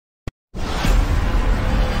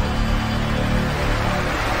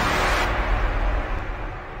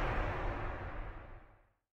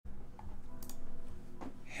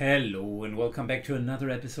Hello and welcome back to another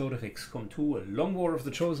episode of Xcom 2, a Long War of the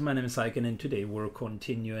Chosen. My name is Syken and today we're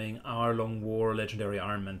continuing our Long War Legendary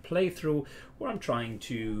Ironman playthrough, where I'm trying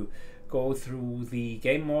to go through the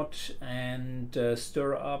game mod and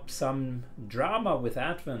stir up some drama with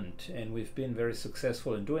Advent, and we've been very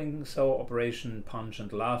successful in doing so. Operation Punch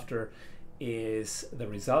and Laughter is the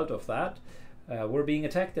result of that. We're being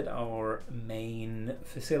attacked at our main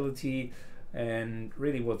facility, and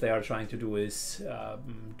really what they are trying to do is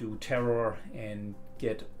do terror and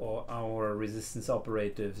get all our resistance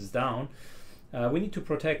operatives down. We need to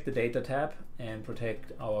protect the data tab and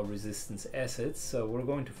protect our resistance assets, so we're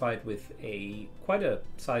going to fight with quite a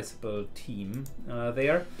sizable team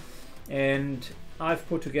there. And I've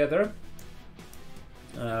put together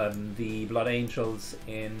the Blood Angels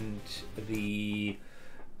and the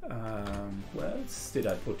what else did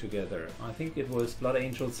I put together? I think it was Blood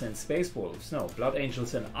Angels and Space Wolves. No, Blood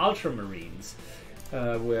Angels and Ultramarines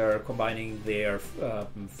were combining their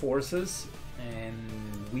forces, and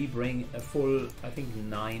we bring a full, I think,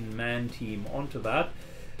 9-man team onto that.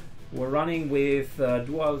 We're running with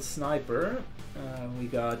dual sniper. We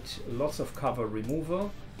got lots of cover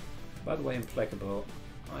removal. By the way, Implacable,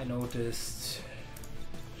 I noticed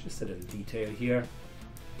just a little detail here.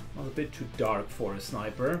 Was a bit too dark for a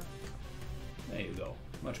sniper. There you go,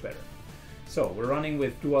 much better. So we're running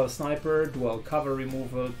with dual sniper, dual cover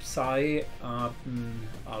removal, Psy,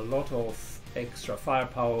 a lot of extra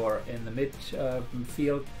firepower in the mid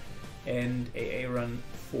field, and a run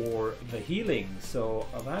for the healing. So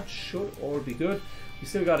that should all be good. We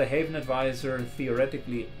still got a Haven Advisor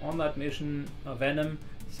theoretically on that mission, Venom,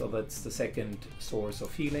 so that's the second source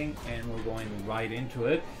of healing, and we're going right into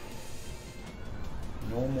it.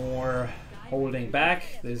 No more holding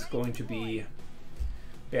back. This is going to be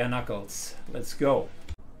bare knuckles. Let's go.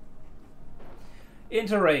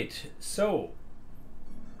 Interrate. So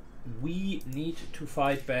we need to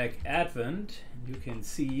fight back Advent. You can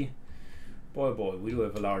see, boy, we do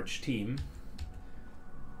have a large team.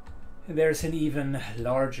 And there's an even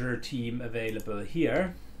larger team available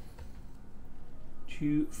here.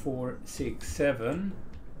 2, 4, 6, 7.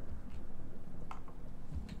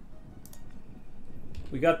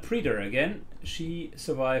 We got Predator again. She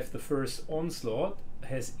survived the first onslaught.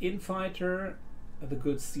 Has Infighter, the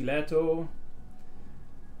good Stiletto,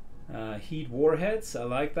 Heat Warheads, I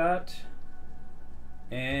like that.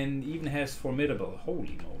 And even has Formidable.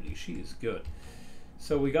 Holy moly, she is good.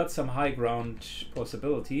 So we got some high ground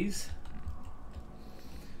possibilities.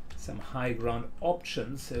 Some high ground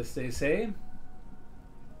options, as they say.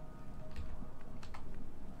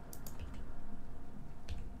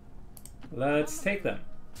 Let's take them.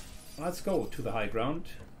 Let's go to the high ground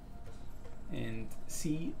and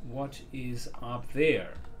see what is up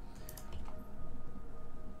there.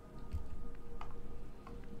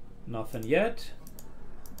 Nothing yet.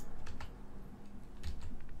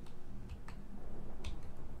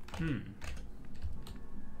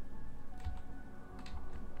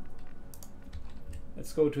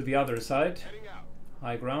 Let's go to the other side.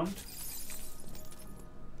 High ground.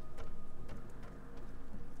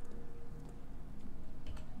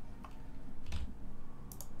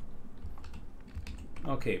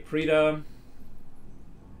 Okay, Preda.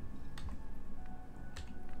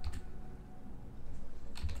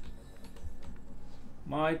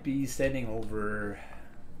 Might be standing over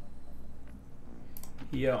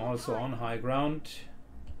here also on high ground.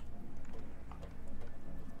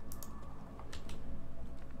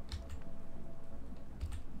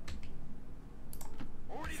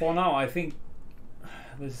 For now, I think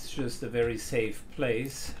this is just a very safe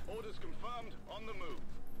place. Orders confirmed, on the move.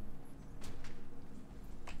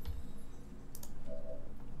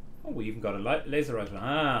 Oh, we even got a laser rifle.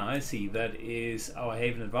 Ah, I see. That is our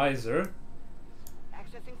Haven Advisor.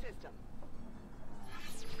 Accessing system.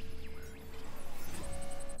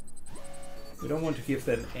 We don't want to give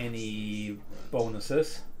them any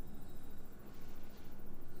bonuses.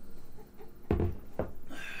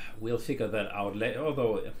 We'll figure that out later.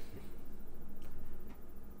 Although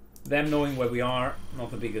them knowing where we are,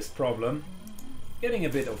 not the biggest problem. Getting a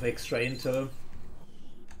bit of extra intel,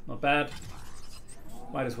 not bad.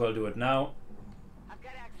 Might as well do it now. I've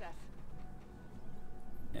got access.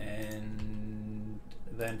 And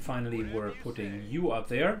then finally we're putting you up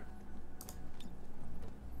there.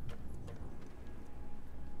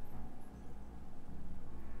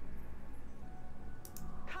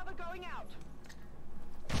 Cover going out.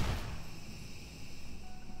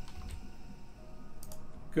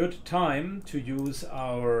 Good time to use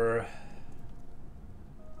our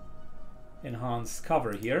enhanced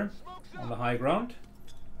cover here on the high ground.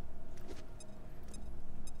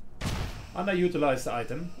 underutilized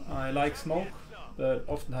item. I like smoke, but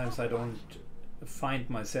oftentimes I don't find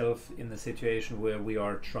myself in a situation where we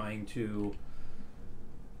are trying to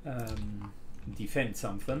defend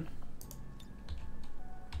something.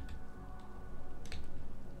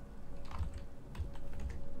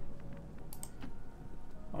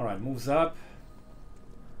 Alright, moves up.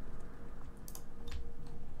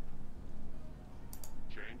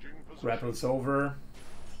 Grapples over.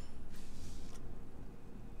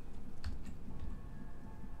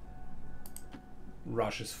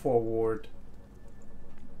 Rushes forward.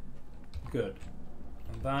 Good.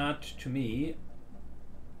 And that, to me,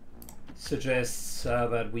 suggests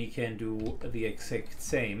that we can do the exact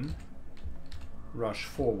same. Rush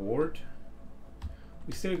forward.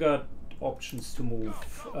 We still got options to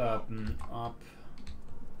move up to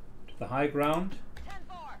the high ground.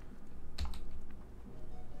 10-4.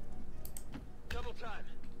 Double time.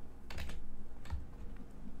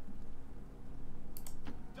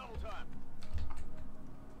 Double time.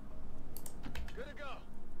 Good to go.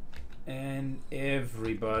 And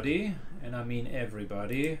everybody, and I mean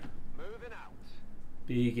everybody, Moving out.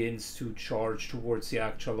 begins to charge towards the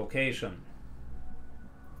actual location.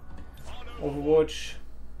 On Overwatch,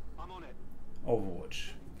 I'm on it.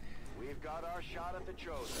 Overwatch. We've got our shot at the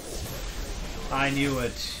chosen. I knew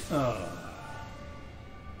it.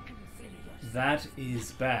 That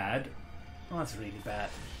is bad. Oh, that's really bad.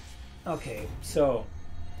 Okay, so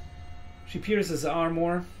she pierces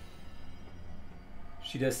armor.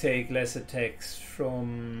 She does take less attacks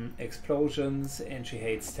from explosions, and she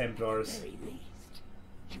hates Templars. Very least,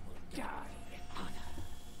 you will die in honor.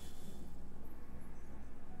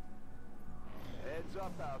 Heads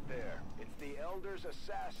up out there. It's the Elder's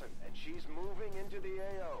assassin, and she's moving into the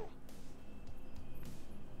AO.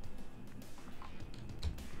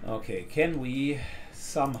 Okay, can we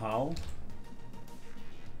somehow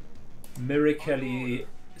miraculously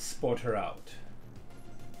spot her out?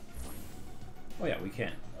 Oh yeah, we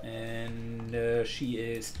can. And she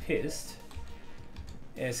is pissed.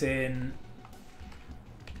 As in,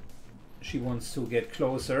 she wants to get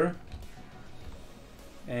closer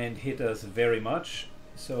and hit us very much.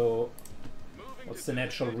 So, what's the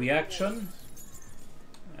natural reaction?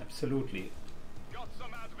 Absolutely. Got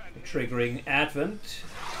some advent. Triggering Advent.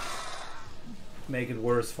 Make it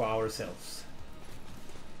worse for ourselves.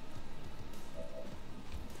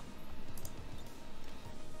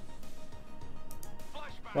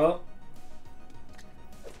 Flashback. Well,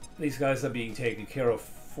 these guys are being taken care of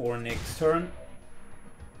for next turn,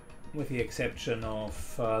 with the exception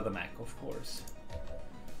of the Mac, of course.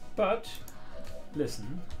 But,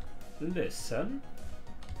 listen, listen.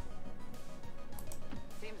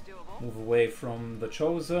 Seems doable. Move away from the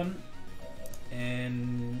Chosen,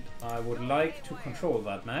 and I would like to control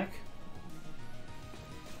that Mac.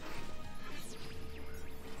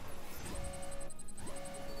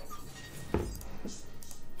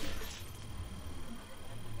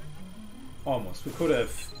 Almost. We could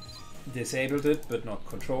have disabled it, but not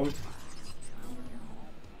controlled.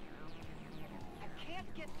 I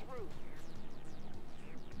can't get through.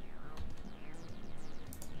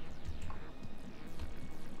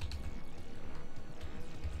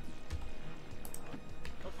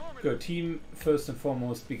 Affirmative. Good. Team, first and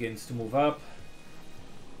foremost, begins to move up.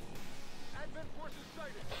 Advent forces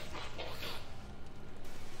sighted.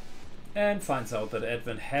 And finds out that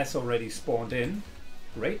Advent has already spawned in.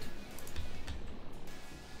 Great.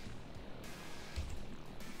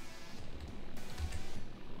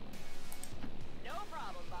 No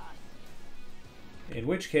problem, boss. In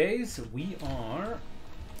which case, we are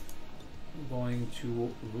going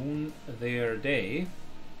to ruin their day.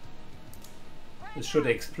 This should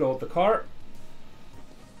explode the car.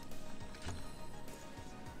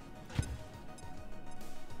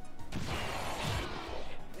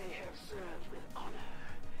 They have served with honor.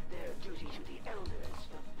 Their duty to the elders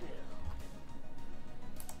fulfilled.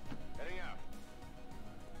 Heading out.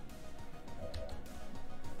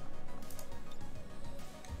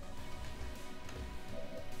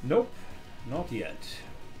 Nope, not yet.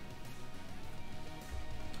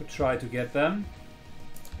 Could try to get them.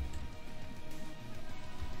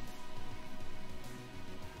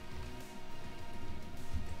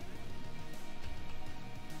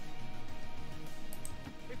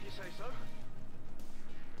 If you say so.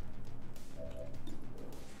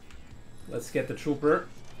 Let's get the trooper.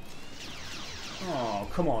 Oh,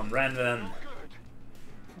 come on, Randon. Good.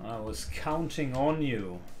 I was counting on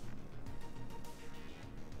you.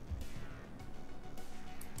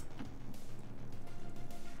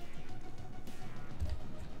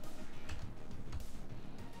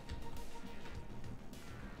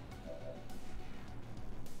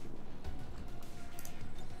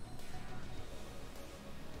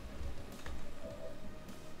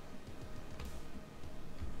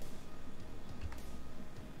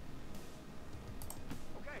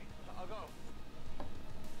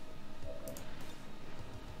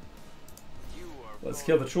 Let's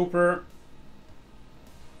kill the trooper.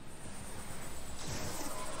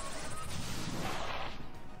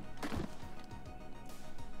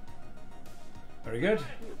 Very good.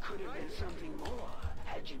 You could have been something more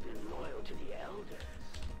had you been loyal to the elders.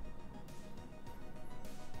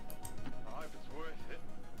 I hope it's worth it.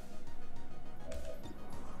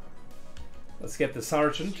 Let's get the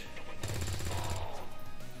sergeant.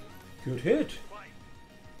 Good hit.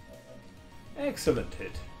 Excellent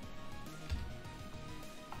hit.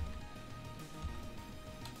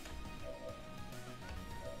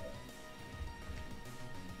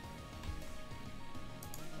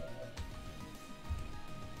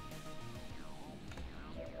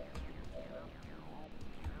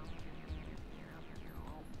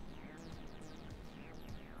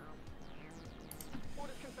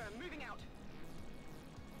 Orders confirmed. Moving out.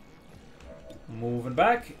 Moving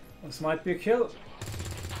back. This might be a kill.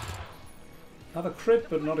 Another crit,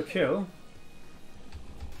 but not a kill.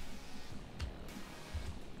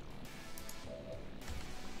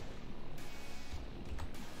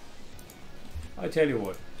 I tell you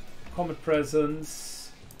what, Comet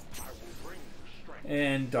Presence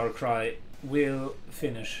and Darkrai will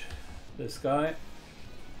finish this guy.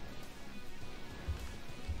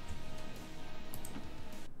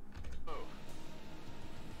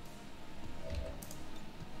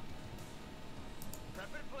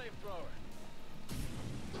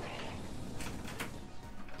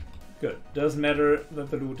 Good. Doesn't matter that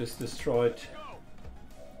the loot is destroyed.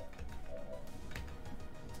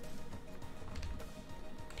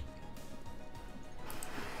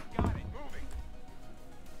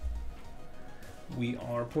 We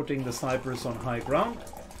are putting the snipers on high ground,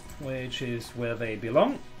 which is where they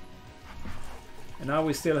belong. And now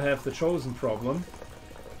we still have the chosen problem.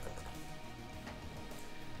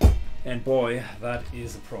 And boy, that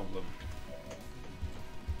is a problem.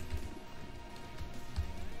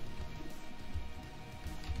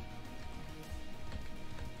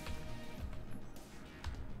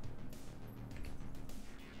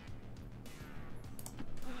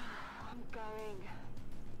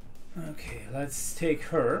 Okay, let's take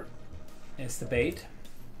her as the bait.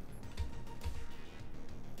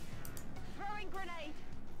 Throwing grenade.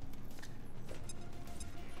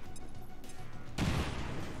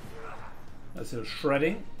 That's a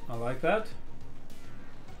shredding. I like that.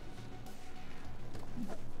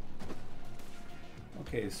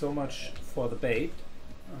 Okay, so much for the bait.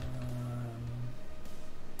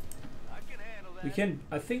 We can,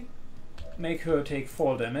 I think, make her take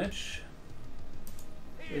fall damage.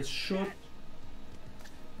 It should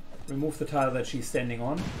remove the tile that she's standing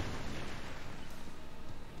on.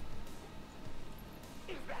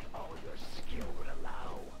 Is that all your skill would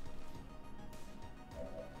allow?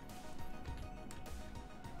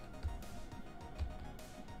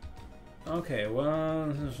 Okay,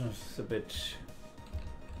 well, it's a bit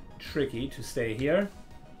tricky to stay here.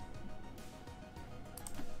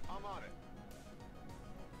 I'm on it.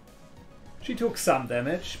 She took some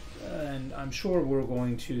damage, and I'm sure we're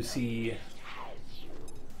going to see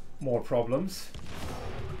more problems.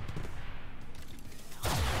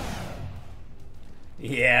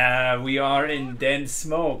 Yeah, we are in dense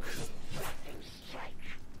smoke.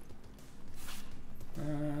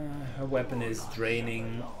 Her weapon is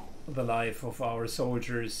draining the life of our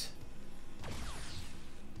soldiers.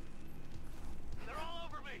 They're all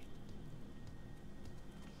over me.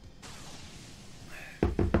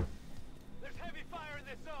 There's heavy fire in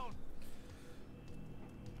this zone.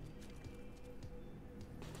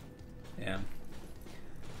 Yeah.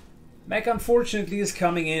 Mech unfortunately is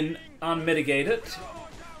coming in unmitigated.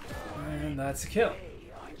 And that's a kill.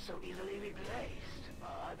 Hey, I'm so easily replaced.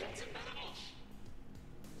 That's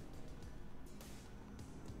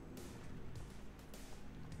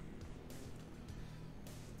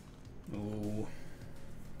Ooh.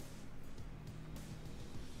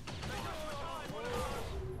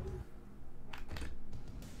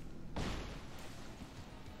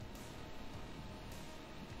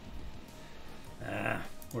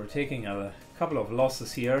 We're taking a couple of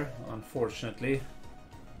losses here, unfortunately.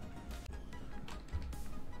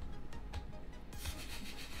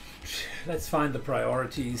 Let's find the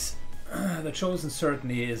priorities. The chosen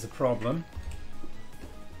certainly is a problem.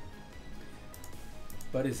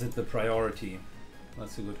 But is it the priority?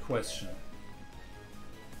 That's a good question.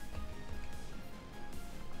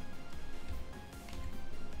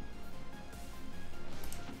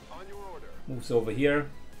 On your order. Moves over here.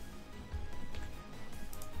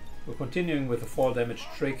 We're continuing with the fall damage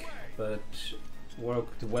trick, but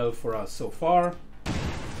worked well for us so far. There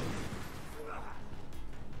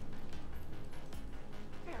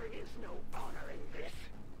is no honor in this.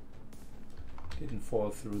 Didn't fall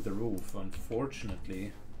through the roof,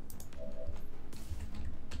 unfortunately.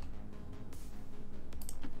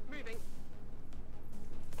 Moving.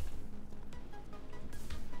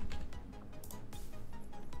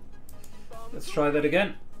 Let's try that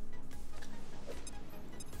again.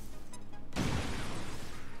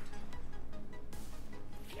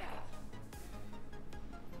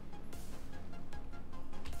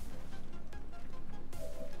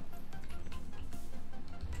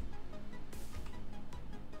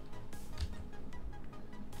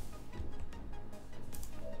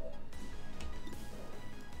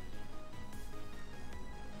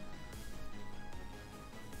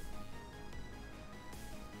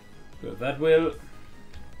 Good, that will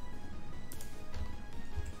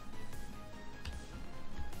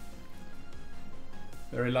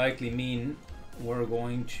very likely mean we're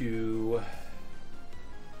going to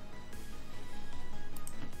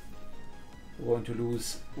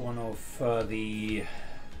lose one of the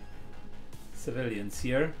civilians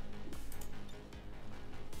here.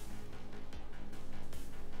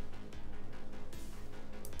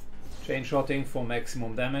 Chain shotting for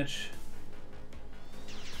maximum damage.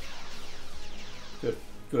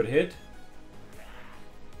 Good hit.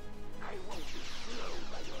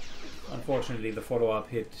 Unfortunately, the follow-up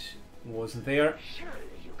hit wasn't there.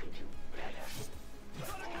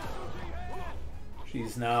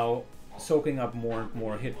 She's now soaking up more and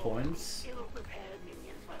more hit points.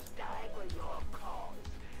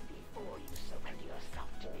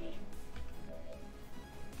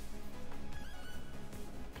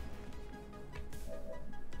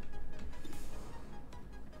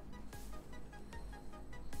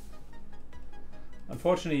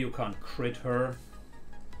 Unfortunately, you can't crit her.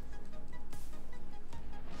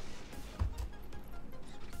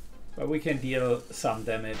 But we can deal some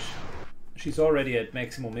damage. She's already at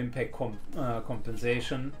maximum impact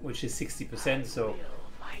compensation, which is 60%, so...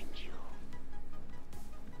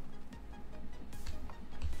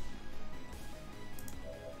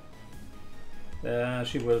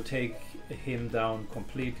 she will take him down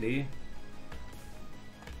completely.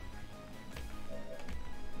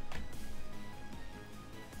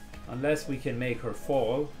 Unless we can make her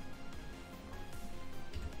fall.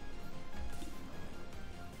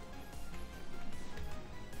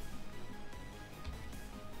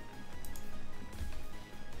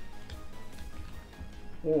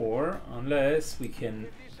 Or unless we can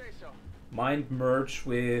mind merge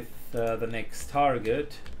with the next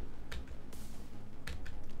target.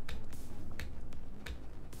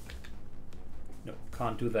 No,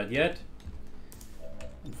 can't do that yet.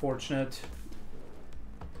 Unfortunate.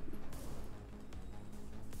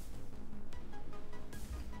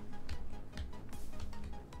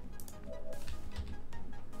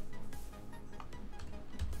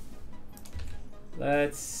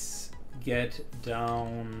 Let's get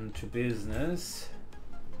down to business.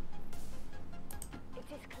 It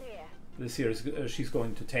is clear. This here is she's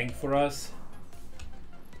going to tank for us.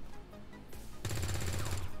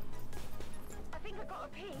 I think I got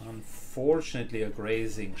a piece. Unfortunately, a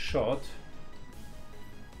grazing shot.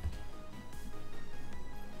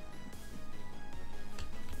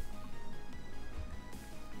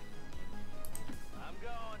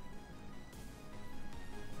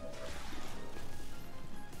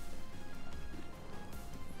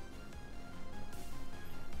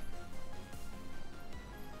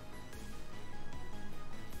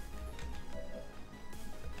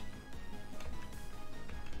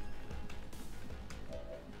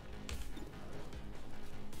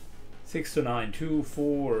 Six to 9, 2,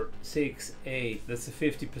 4, 6, 8. That's a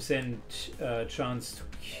 50% chance to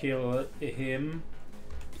kill him.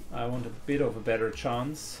 I want a bit of a better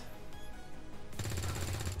chance.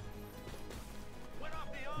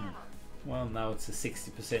 Well, now it's a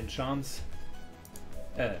 60% chance.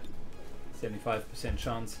 75%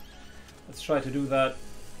 chance. Let's try to do that.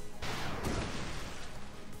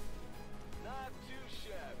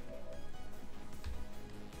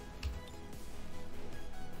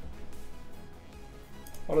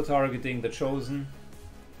 Auto targeting the chosen.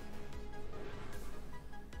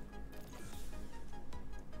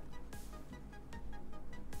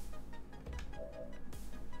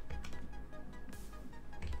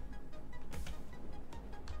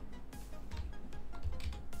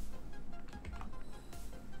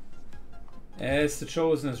 As the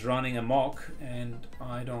chosen is running amok, and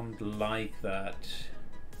I don't like that.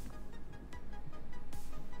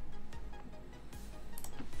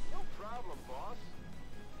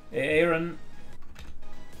 Aaron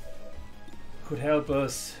could help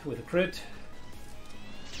us with a crit,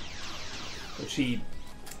 but she's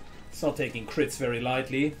not taking crits very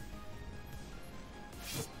lightly.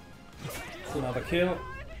 It's another kill.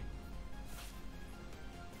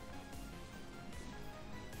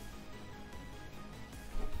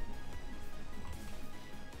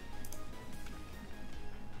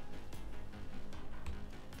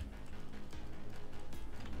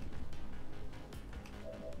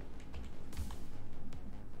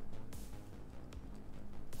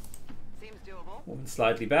 Seems doable. Moving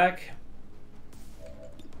slightly back.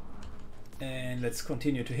 And let's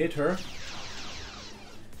continue to hit her.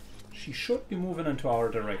 She should be moving into our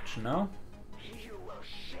direction now. You will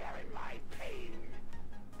share in my pain.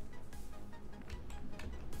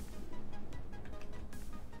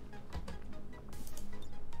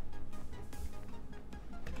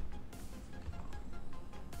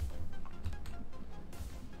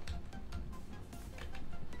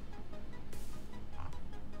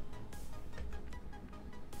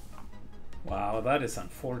 Wow, that is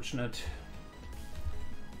unfortunate.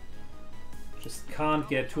 Just can't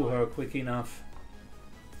get to her quick enough.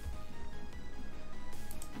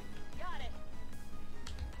 Got it.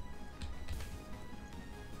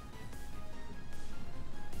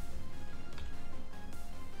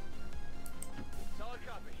 Solid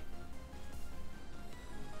copy.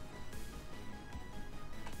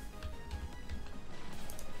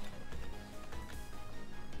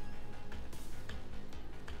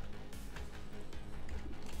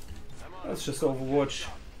 That's just Overwatch.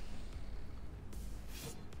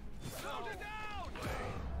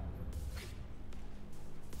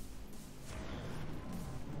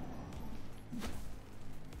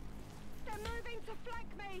 They're moving to flank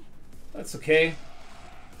me. That's okay.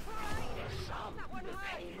 Some That one the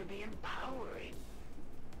hurt. pain would be empowering.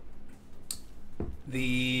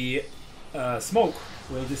 The smoke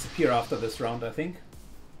will disappear after this round, I think.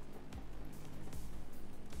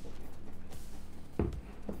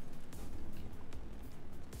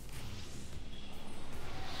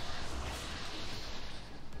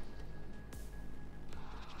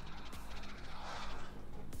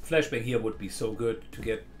 Flashbang here would be so good to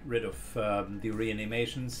get rid of the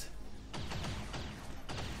reanimations.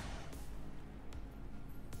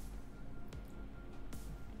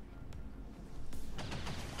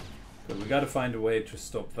 But we gotta find a way to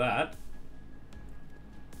stop that.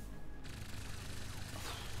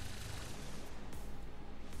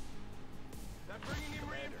 They're bringing in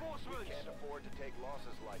reinforcements. We can't afford to take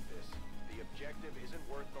losses like this. The objective isn't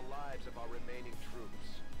worth the lives of our remaining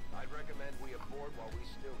troops. I'd recommend we abort while we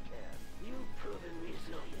still can. You've proven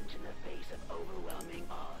resilient in the face of overwhelming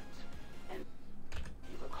odds. And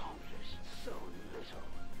you've accomplished so little.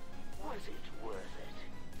 Was it worth it?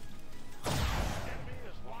 Enemy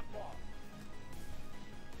is locked off.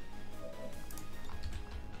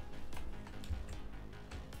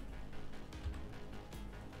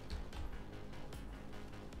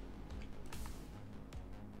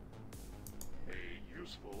 A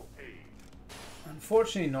useful aid.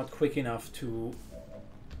 Unfortunately not quick enough to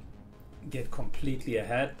get completely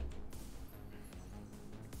ahead.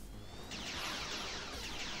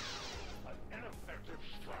 An ineffective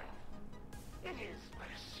strike. It is but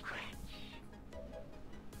a scratch.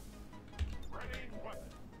 Ready weapon.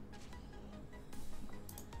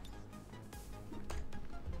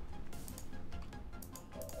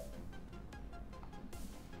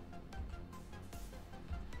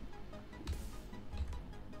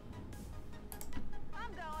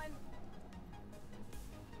 I'm going.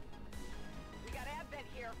 We got advent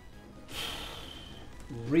here.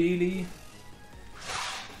 Really?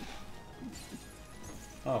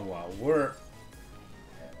 Oh wow, we're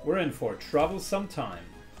in for trouble sometime.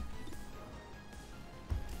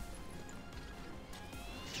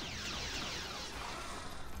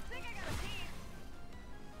 Think I got a piece.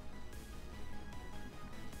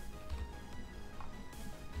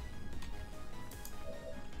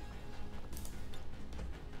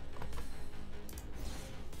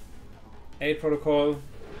 Aid protocol.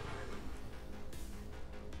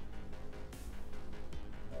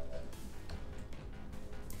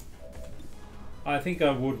 I think I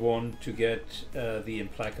would want to get the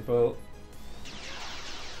implacable.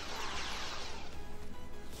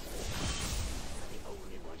 The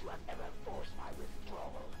only one to have ever forced my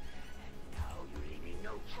withdrawal. And now you leave me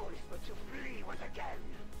no choice but to flee once again.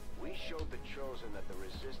 We showed the Chosen that the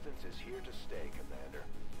Resistance is here to stay, Commander.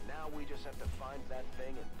 Now we just have to find that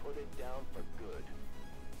thing and put it down for good.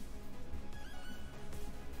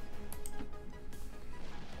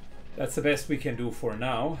 That's the best we can do for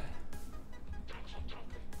now.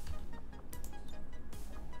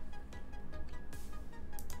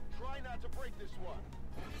 Try not to break this one.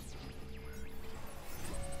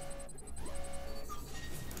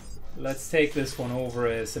 Let's take this one over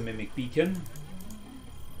as a mimic beacon.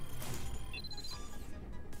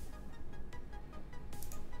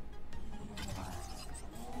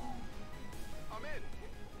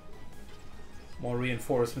 More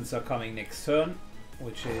reinforcements are coming next turn,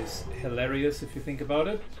 which is hilarious if you think about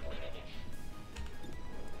it.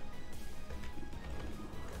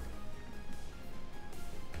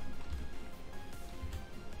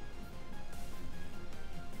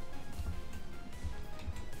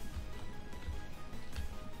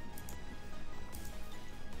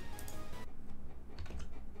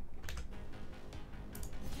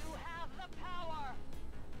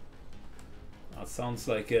 Sounds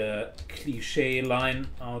like a cliche line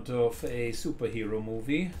out of a superhero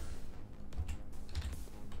movie.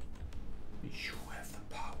 You have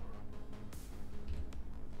the power.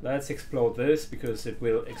 Let's explode this because it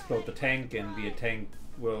will explode the tank, and the tank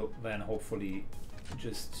will then hopefully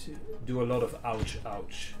just do a lot of ouch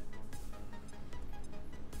ouch.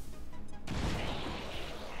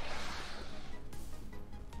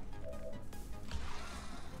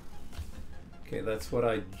 Okay, that's what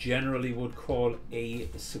I generally would call a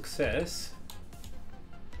success.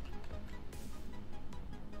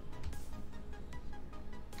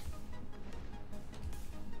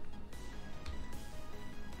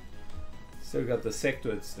 Still got the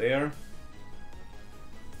sectors there.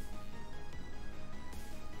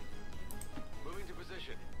 Moving to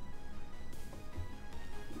position.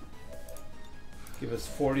 Give us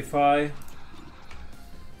fortify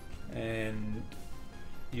and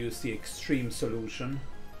use the extreme solution.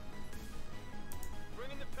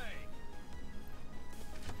 Bring in the pain.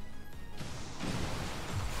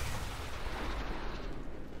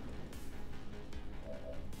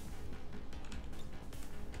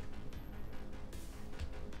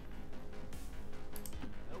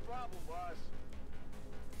 No problem, boss.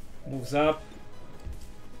 Moves up,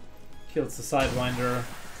 kills the Sidewinder.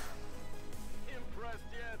 Impressed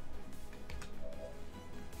yet?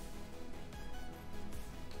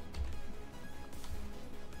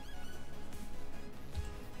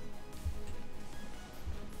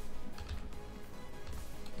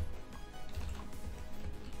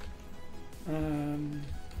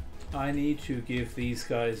 I need to give these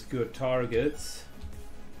guys good targets.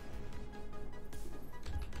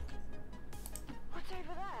 What's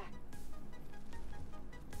over there?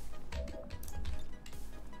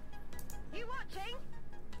 You watching?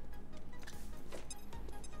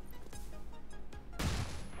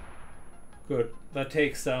 Good. That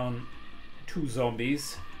takes down 2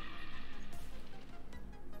 zombies.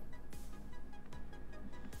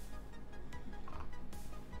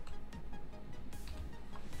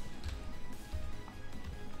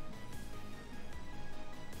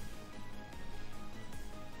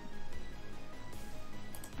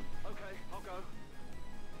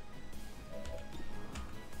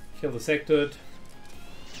 Kill the sectoid.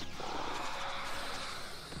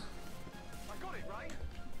 I got it, right?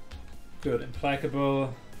 Good,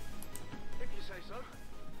 implacable. If you say so.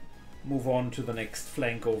 Move on to the next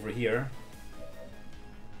flank over here.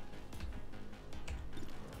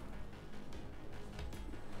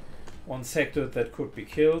 One sectoid that could be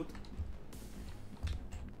killed.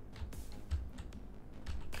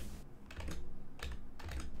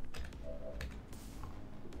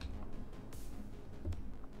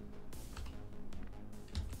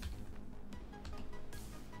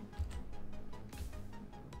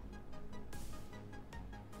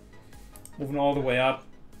 Moving all the way up.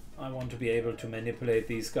 I want to be able to manipulate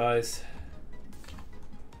these guys.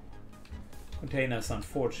 Containers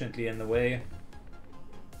unfortunately in the way.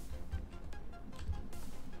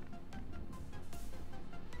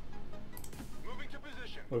 Moving to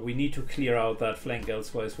position. But we need to clear out that flank,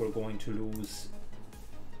 elsewise we're going to lose.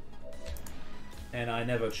 And I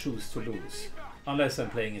never choose to lose. Unless I'm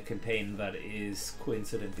playing a campaign that is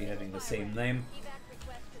coincidentally having the same name. Evac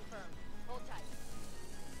request confirmed. Hold tight.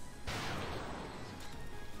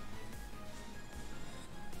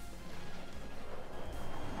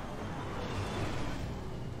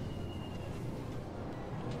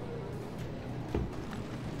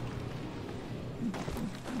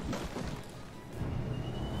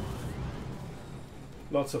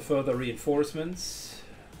 Lots of further reinforcements.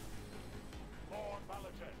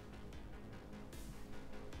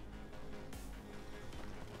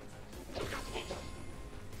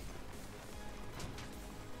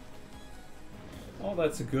 Oh,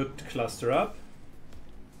 that's a good cluster up.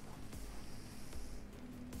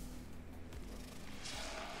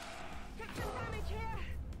 Take some damage here.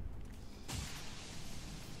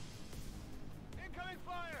 Incoming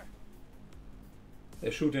fire.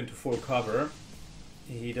 They shoot into full cover.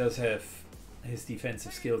 He does have his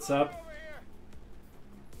defensive skills up. Over here.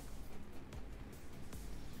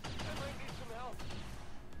 I might need some help.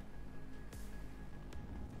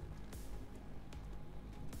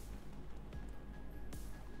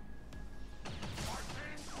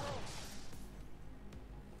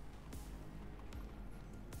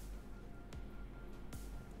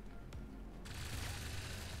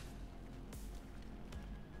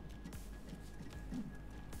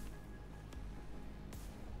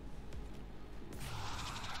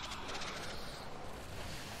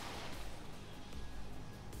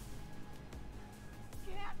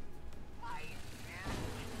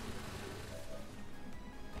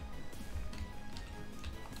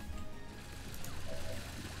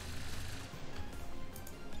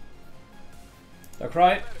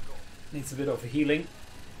 Darkrai needs a bit of healing.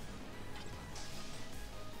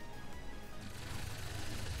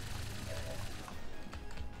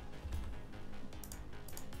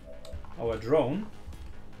 Our drone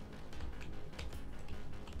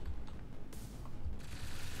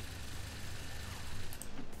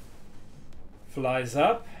flies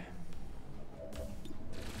up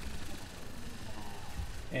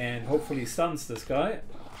and hopefully stuns this guy.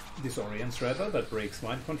 Disorients rather, that breaks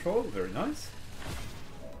mind control. Very nice.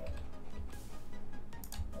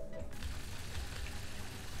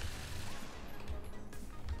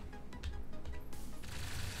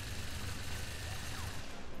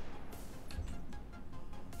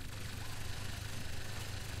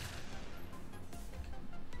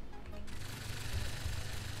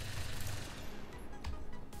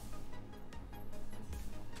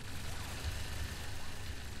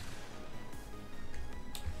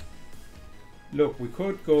 Look, we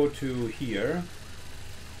could go to here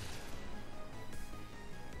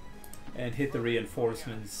and hit the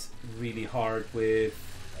reinforcements really hard with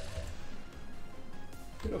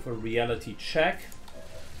a bit of a reality check.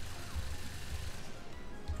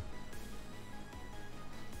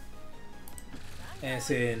 As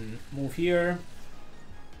in, move here,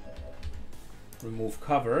 remove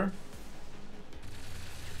cover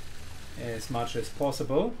as much as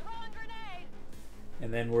possible.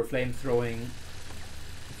 And then we're flamethrowing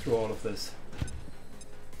through all of this.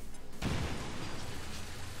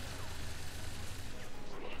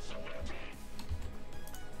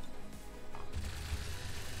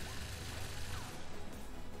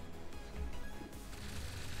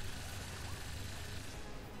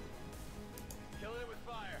 Kill it with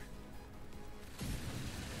fire.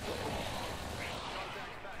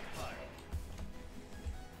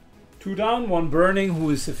 2 down, 1 burning, who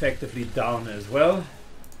is effectively down as well.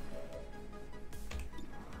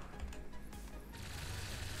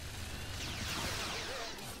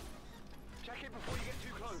 Check it before you get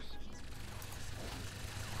too close.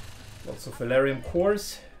 Lots of Valerium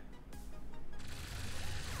cores.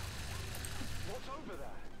 What's over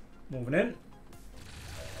there? Moving in.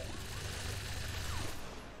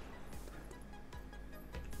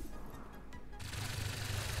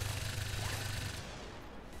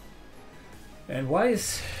 And why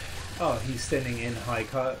is... oh, he's standing in in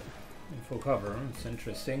full cover. It's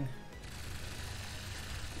interesting.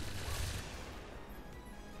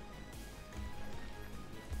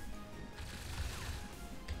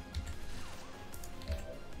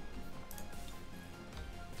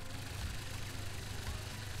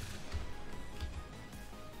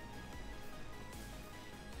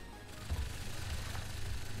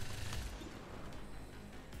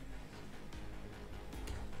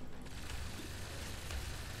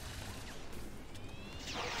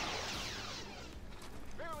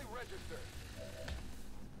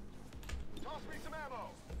 Toss me some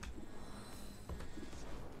ammo.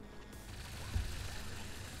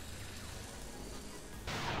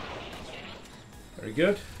 Very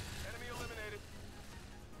good. Enemy eliminated.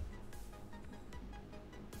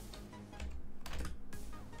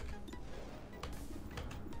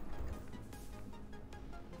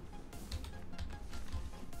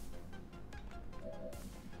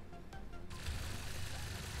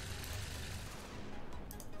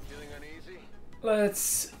 Feeling uneasy?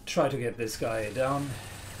 Let's try to get this guy down.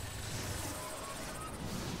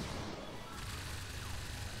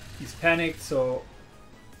 He's panicked, so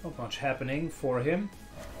not much happening for him.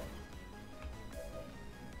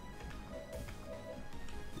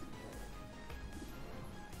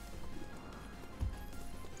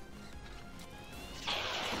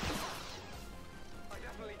 I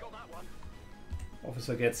definitely got that one.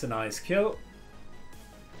 Officer gets a nice kill.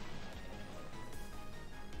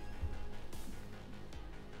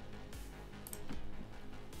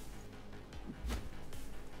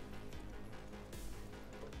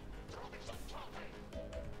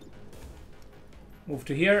 Move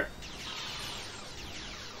to here.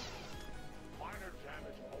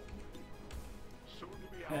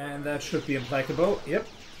 And that should be implacable. Yep.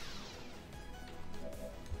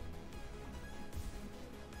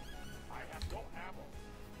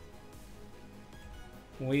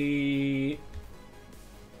 We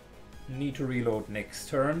need to reload next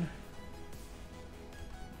turn.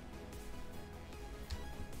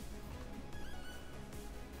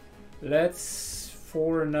 Let's,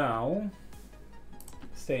 for now,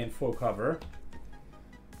 stay in full cover.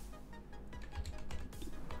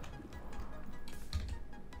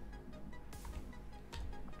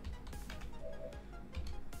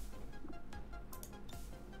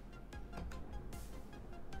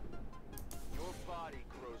 Your body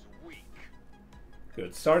grows weak.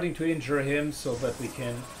 Good. Starting to injure him so that we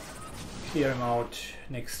can clear him out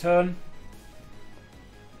next turn.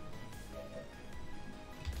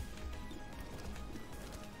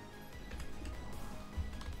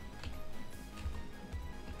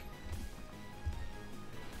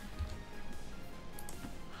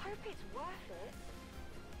 Hope it's worth it.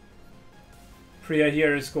 Priya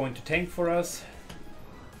here is going to tank for us.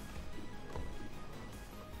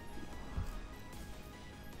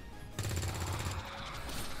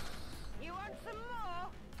 You want some more?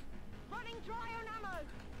 Running dry on ammo.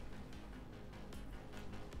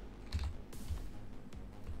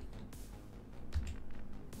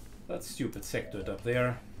 That stupid sectoid up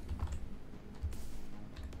there.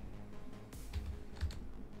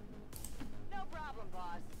 No problem,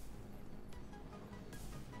 boss.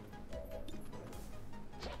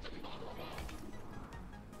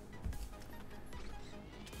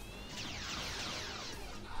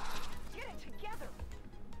 Get it together.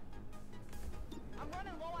 I'm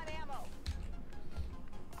running low on ammo.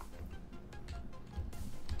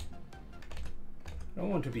 I don't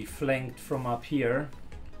want to be flanked from up here.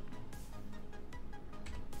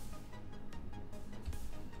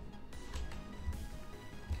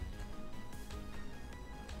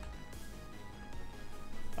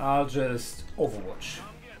 I'll just overwatch.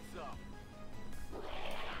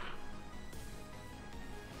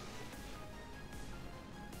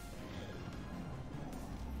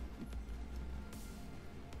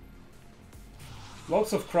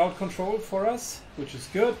 Lots of crowd control for us, which is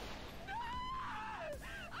good.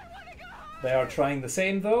 They are trying the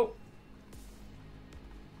same though.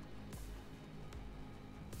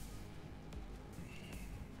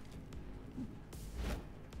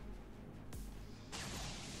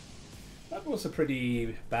 That was a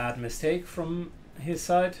pretty bad mistake from his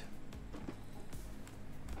side.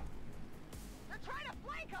 They're trying to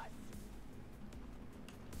flank us.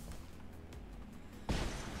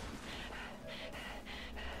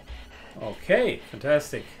 Okay,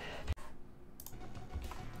 fantastic.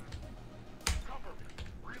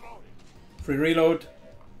 Free reload.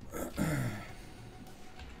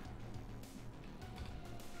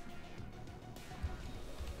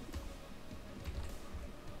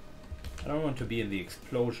 I don't want to be in the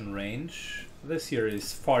explosion range. This here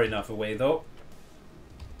is far enough away though.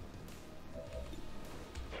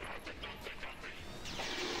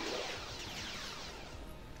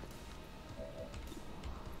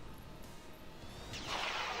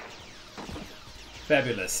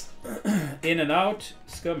 Fabulous. In and out.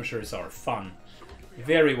 Skirmishers are fun.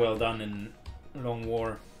 Very well done in Long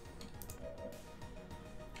War.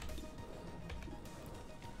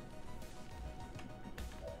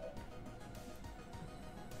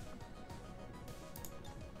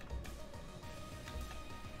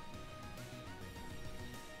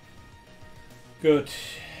 Good.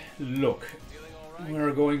 Look,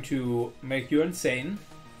 we're going to make you insane.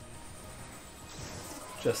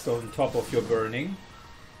 Just on top of your burning.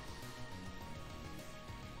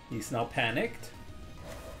 He's now panicked.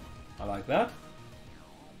 I like that.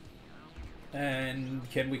 And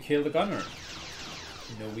can we kill the gunner?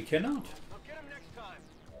 No, we cannot. I'll get him next time.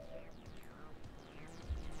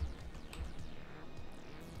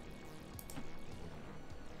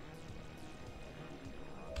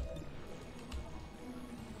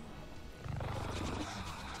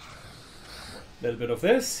 A little bit of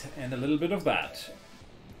this and a little bit of that.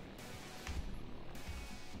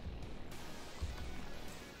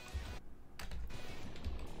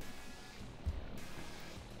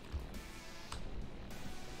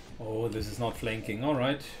 Oh, this is not flanking. All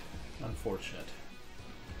right. Unfortunate.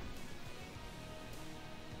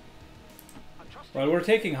 Well, we're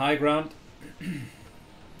taking high ground.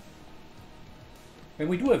 And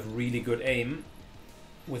we do have really good aim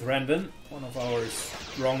with Ranvin, one of our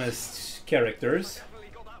strongest characters.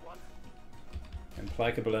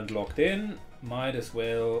 Implacable and locked in. Might as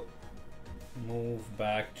well move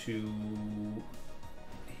back to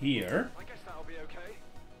here. I guess that'll be okay.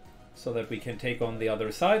 So that we can take on the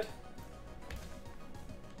other side.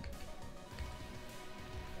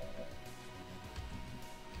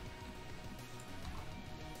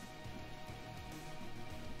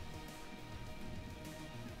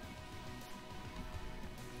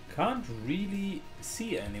 Can't really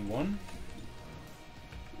see anyone.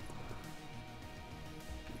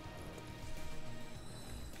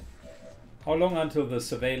 How long until the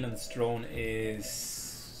surveillance drone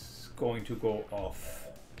is going to go off?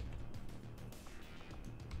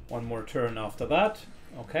 One more turn after that.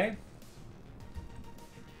 Okay.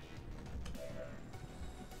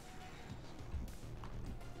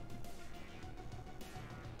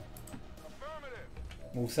 Affirmative.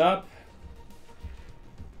 Moves up.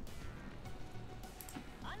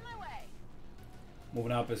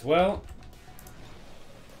 Moving up as well.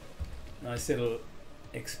 Nice little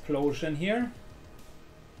explosion here.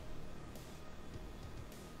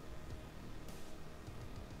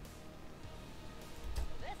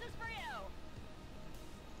 This is for you.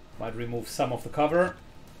 Might remove some of the cover.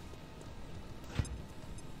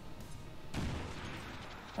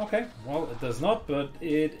 Okay, well it does not, but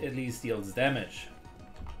it at least deals damage.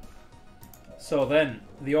 So then,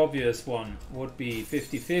 the obvious one would be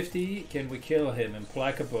 50-50. Can we kill him?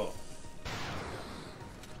 Implacable.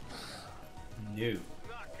 No.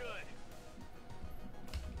 Not good.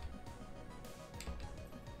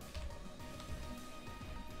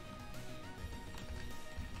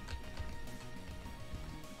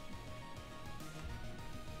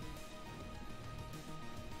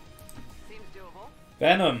 Seems doable.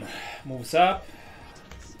 Venom moves up.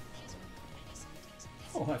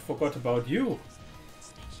 Oh, I forgot about you.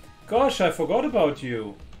 Gosh, I forgot about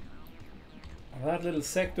you. That little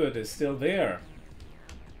sectoid is still there.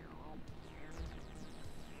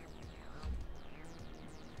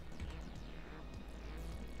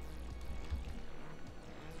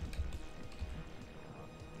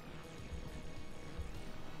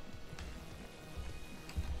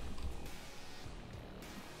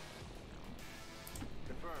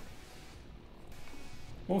 Confirmed.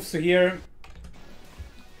 Moves to here.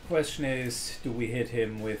 Question is, do we hit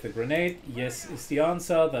him with a grenade? Yes is the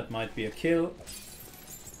answer. That might be a kill.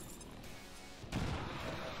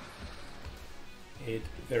 It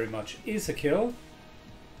very much is a kill.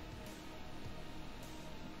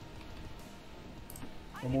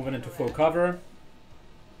 We're moving into full cover.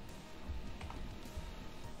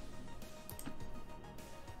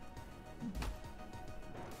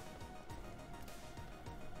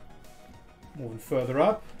 Moving further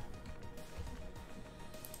up.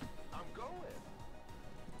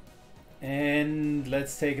 And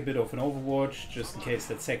let's take a bit of an overwatch, just in case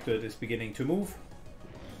that sectoid is beginning to move.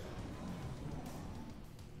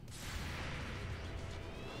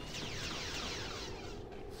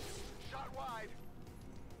 Shot wide.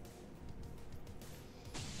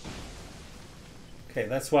 Okay,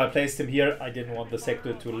 that's why I placed him here. I didn't want the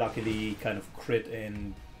sectoid to luckily kind of crit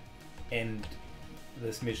and end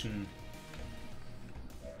this mission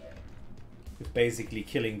with basically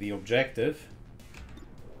killing the objective.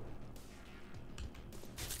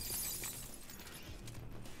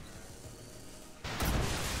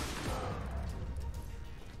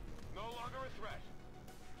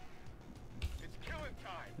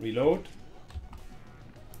 Reload.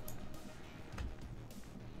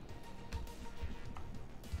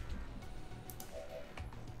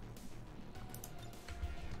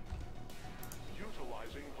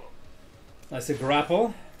 Utilizing hook. That's a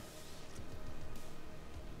grapple.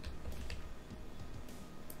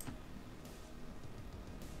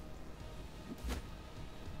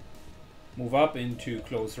 Move up into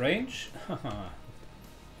close range.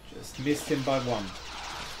 Just missed him by one.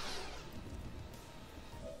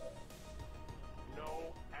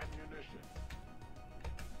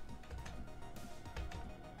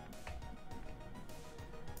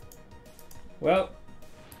 Well,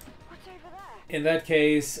 What's over there? in that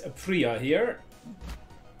case, Priya here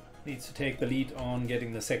needs to take the lead on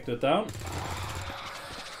getting the sector down. Status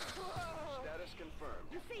confirmed.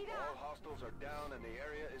 You see that? All hostiles are down and the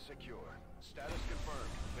area is secure. Status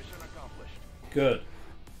confirmed. Mission accomplished. Good.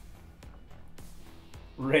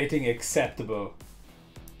 Rating acceptable.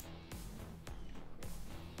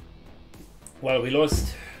 Well, we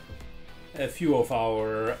lost a few of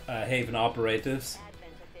our Haven operatives.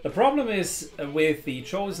 The problem is with the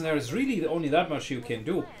Chosen, there's really only that much you can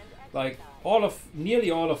do. Like, nearly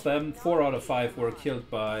all of them, 4 out of 5 were killed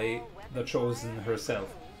by the Chosen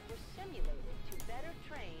herself.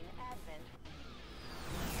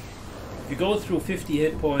 If you go through 50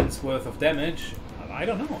 hit points worth of damage, I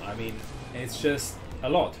don't know. I mean, it's just a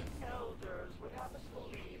lot. Elders would have us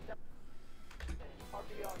believe that are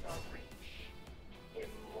beyond our reach.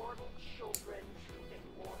 Immortal children to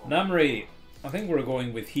immortal. Namri, I think we're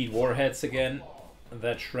going with Heat Warheads again.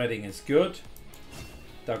 That shredding is good.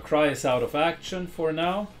 Darkrai is out of action for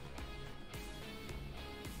now.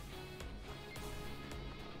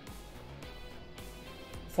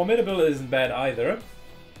 Formidable isn't bad either.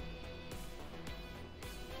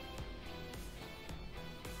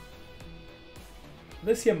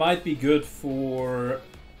 This here might be good for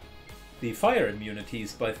the fire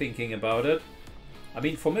immunities by thinking about it. I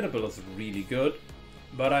mean, Formidable is really good,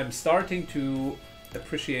 but I'm starting to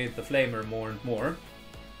appreciate the Flamer more and more.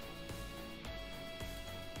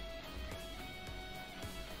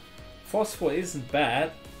 Phosphor isn't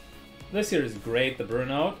bad. This here is great, the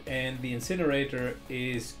Burnout, and the Incinerator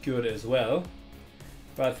is good as well.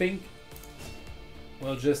 But I think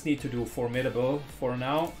we'll just need to do formidable for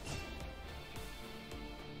now.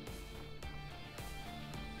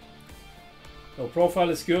 So profile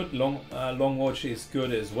is good, long watch is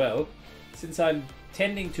good as well. Since I'm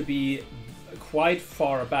tending to be quite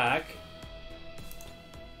far back,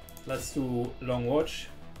 let's do long watch.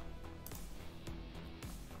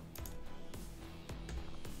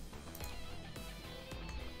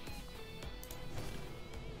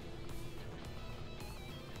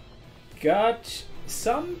 Got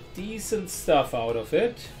some decent stuff out of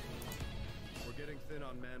it. We're getting thin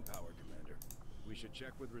on manpower, Commander. We should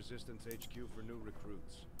check with Resistance HQ for new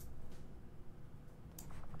recruits.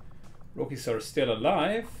 Rookies are still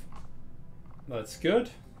alive. That's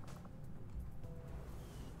good.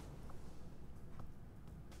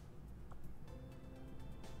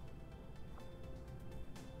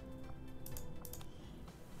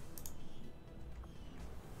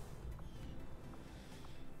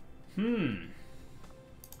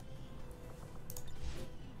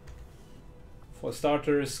 For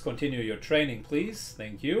starters, continue your training, please.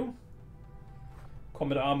 Thank you.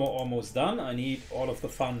 Combat armor almost done. I need all of the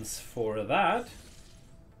funds for that.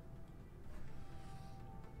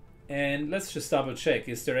 And let's just double check.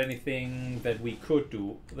 Is there anything that we could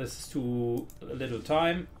do? This is too little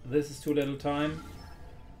time. This is too little time.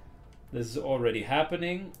 This is already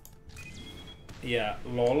happening. Yeah,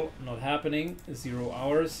 lol, not happening. 0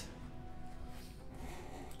 hours.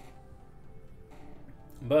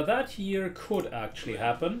 But that here could actually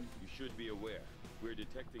happen. You should be aware, we're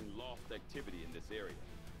detecting lost activity in this area.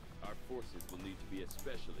 Our forces will need to be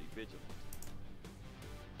especially vigilant.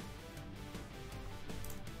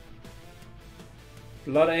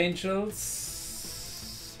 Blood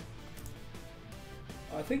Angels.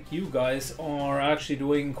 I think you guys are actually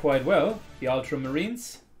doing quite well, the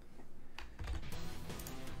Ultramarines.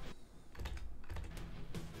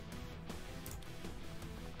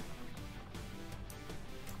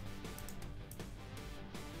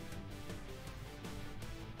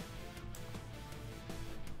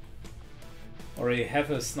 Already have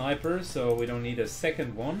a sniper, so we don't need a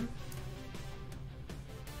second one.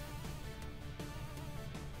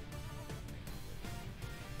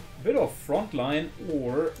 A bit of frontline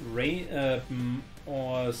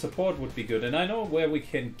or support would be good, and I know where we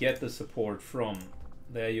can get the support from.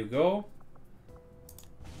 There you go.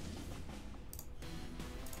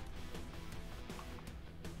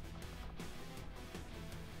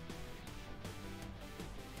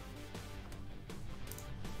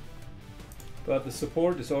 But the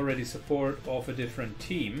support is already support of a different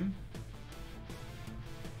team.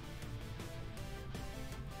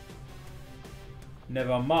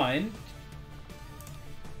 Never mind.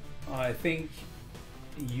 I think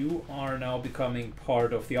you are now becoming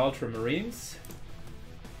part of the Ultramarines.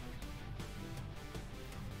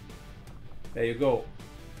 There you go.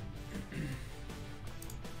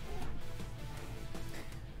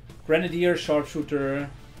 Grenadier, Sharpshooter,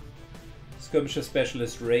 Skirmisher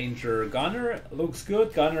Specialist, Ranger, Gunner. Looks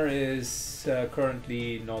good. Gunner is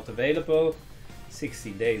currently not available.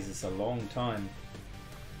 16 days is a long time.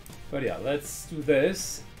 But yeah, let's do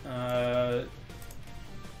this. I'll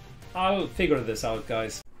figure this out,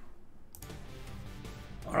 guys.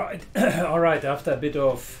 Alright, alright, after a bit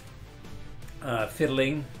of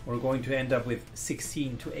fiddling, we're going to end up with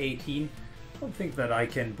 16 to 18. I don't think that I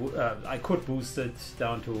can, I could boost it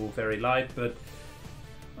down to very light, but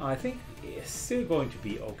I think it's still going to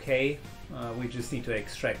be okay. We just need to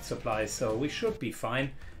extract supplies, so we should be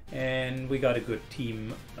fine. And we got a good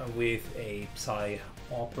team with a Psy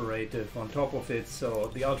operative on top of it,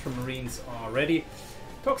 so the Ultramarines are ready.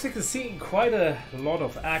 Toxic is seeing quite a lot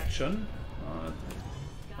of action.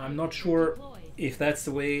 I'm not sure if that's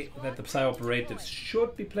the way that the Psy operatives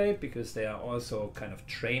should be played, because they are also kind of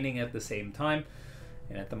training at the same time.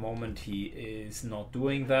 And at the moment he is not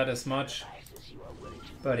doing that as much.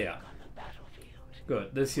 But yeah,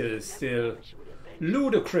 good. This here is still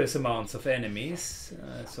ludicrous amounts of enemies,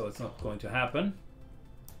 so it's not going to happen.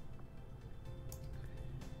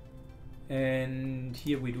 And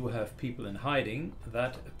here we do have people in hiding.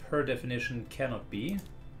 That per definition cannot be.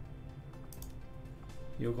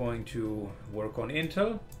 You're going to work on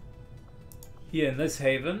intel. Here in this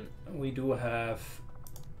haven we do have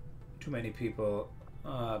too many people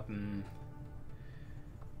that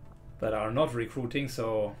are not recruiting,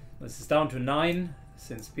 so this is down to 9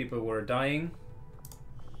 since people were dying.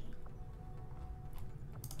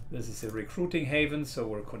 This is a recruiting haven, so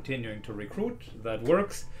we're continuing to recruit. That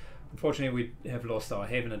works. Unfortunately, we have lost our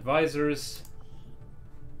haven advisors.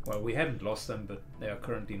 Well, we haven't lost them, but they are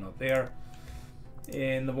currently not there.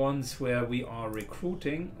 In the ones where we are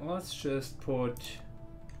recruiting, let's just put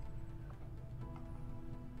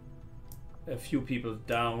a few people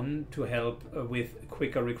down to help with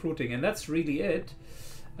quicker recruiting, and that's really it.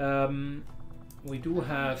 We do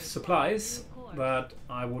have supplies that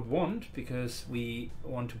I would want because we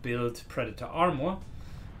want to build Predator armor,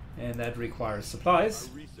 and that requires supplies.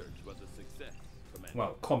 Our research was a success, Commander.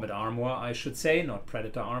 Well, combat armor, I should say, not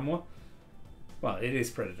Predator armor. Well, it is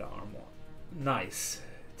Predator armor. Nice.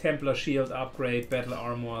 Templar shield upgrade, battle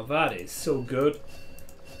armor, that is so good.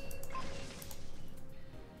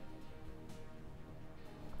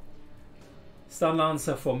 Stun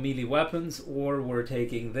Lancer for melee weapons, or we're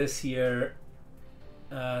taking this here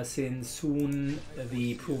since soon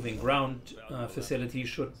the Proving Ground facility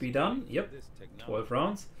should be done. Yep, This technology. 12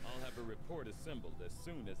 rounds. I'll have a report assembled as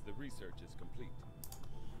soon as the research is complete.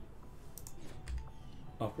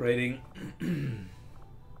 Upgrading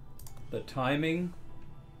the timing.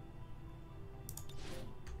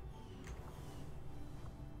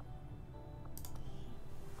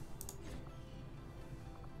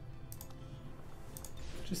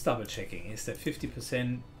 Just double checking, is that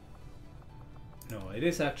 50%? No, it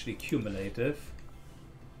is actually cumulative.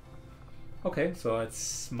 Okay, so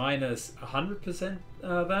it's minus 100%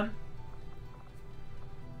 then.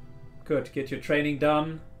 Good, get your training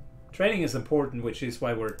done. Training is important, which is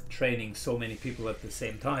why we're training so many people at the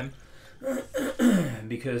same time.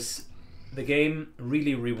 Because the game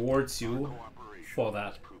really rewards you for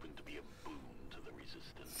that.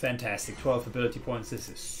 Fantastic, 12 ability points. This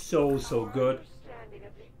is so good. Understanding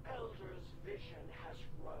of the Elders' vision has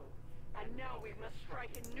grown, and now we must strike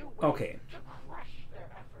a new way Okay. to crush their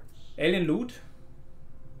efforts. Alien loot.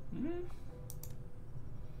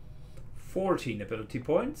 14 ability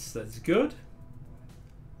points, that's good.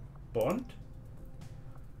 Bond.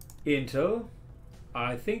 Intel.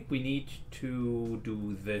 I think we need to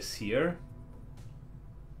do this here.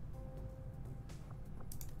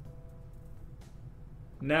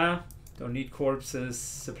 Nah, don't need corpses.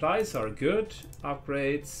 Supplies are good.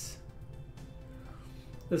 Upgrades.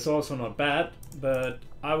 This is also not bad, but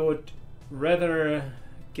I would rather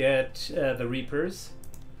get the Reapers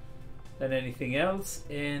than anything else.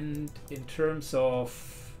 And in terms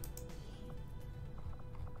of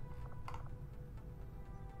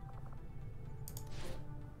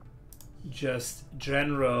just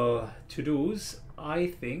general to-dos, I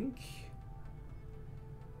think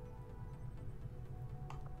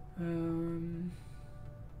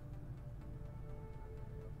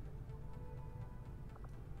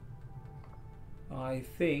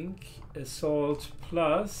assault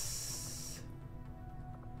plus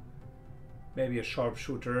maybe a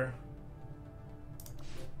sharpshooter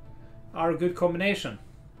are a good combination.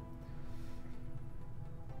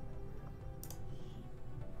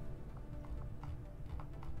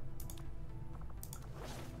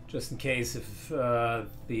 Just in case if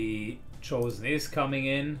the Chosen is coming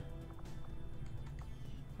in.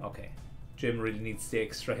 Okay, Jim really needs the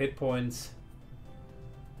extra hit points.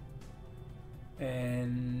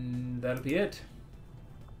 And that'll be it.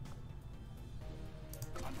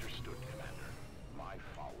 Understood, Commander. My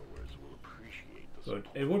followers will appreciate the Good.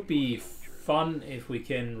 support. It would be fun if we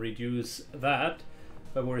can reduce that,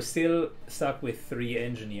 but we're still stuck with 3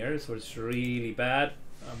 engineers, so it's really bad.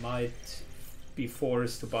 I might be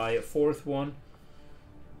forced to buy a 4th one.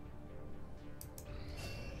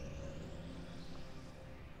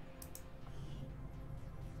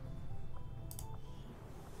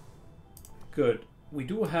 Good. We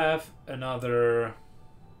do have another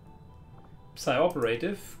Psi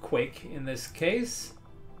operative, Quick in this case.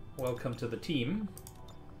 Welcome to the team.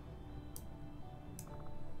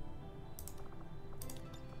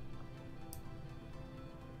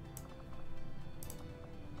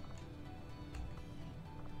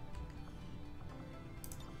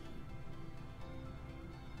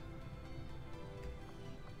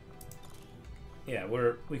 Yeah,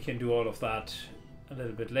 we can do all of that a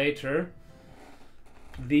little bit later.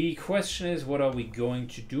 The question is, what are we going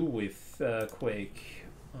to do with Quake?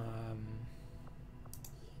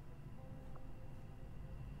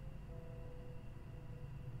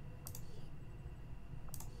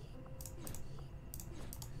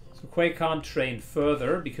 So Quake can't train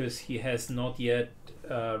further because he has not yet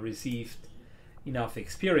received enough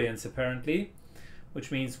experience, apparently. Which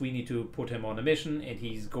means we need to put him on a mission, and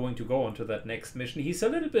he's going to go on to that next mission. He's a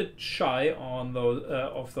little bit shy on those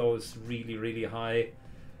of those really high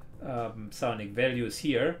psionic values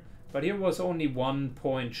here, but he was only 1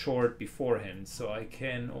 point short beforehand, so I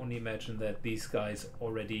can only imagine that these guys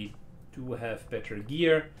already do have better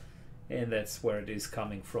gear, and that's where it is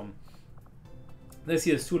coming from. This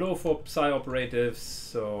here is too low for Psi operatives,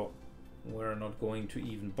 so we're not going to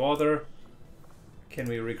even bother. Can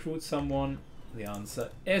we recruit someone? The answer,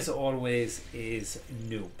 as always, is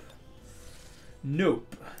nope.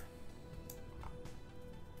 Nope.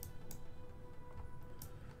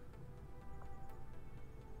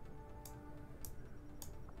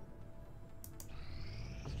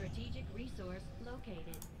 Strategic resource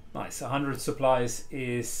located. Nice. 100 supplies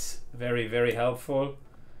is very, very helpful.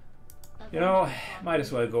 You know, might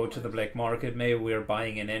as well go to the black market. Maybe we're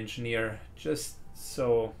buying an engineer just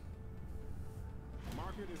so.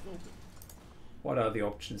 Market is open. What are the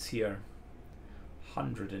options here?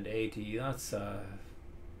 180. That's a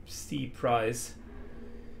steep price.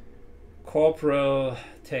 Corporal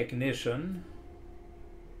technician.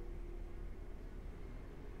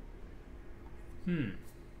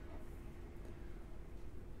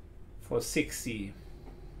 For 60.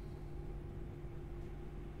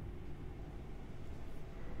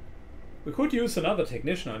 We could use another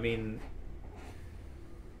technician. I mean,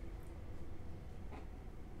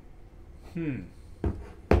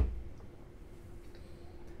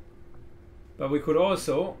 but we could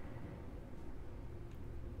also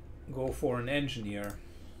go for an engineer.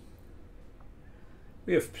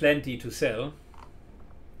 We have plenty to sell.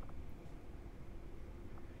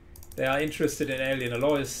 They are interested in alien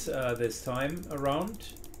alloys this time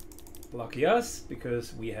around. Lucky us,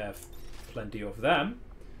 because we have plenty of them.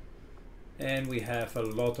 And we have a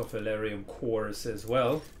lot of Valerium cores as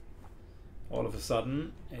well. All of a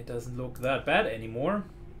sudden, it doesn't look that bad anymore.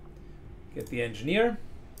 Get the engineer.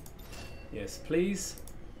 Yes, please.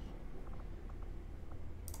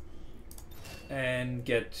 And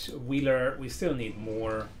get Wheeler. We still need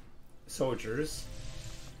more soldiers.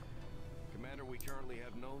 Commander, we currently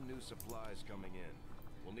have no new supplies coming in.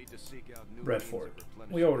 We'll need to seek out new Bradford. means of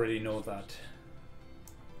replenishment. We already know that.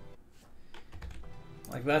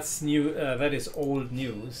 Like, that's new. That is old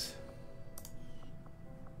news.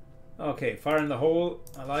 Okay, fire in the hole.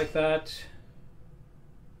 I like that.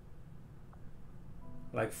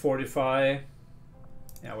 Like 45.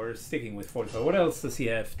 Yeah, we're sticking with 45. What else does he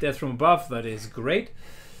have? Death from above. That is great.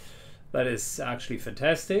 That is actually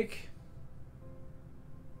fantastic.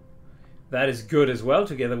 That is good as well,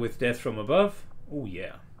 together with Death from above. Oh,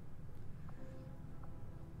 yeah.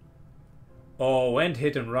 Oh, and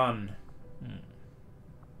hit and run.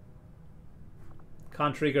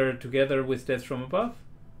 Can't trigger together with Death from above?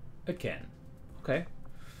 It can. Okay.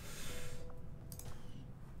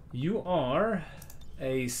 You are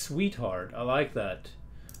a sweetheart. I like that.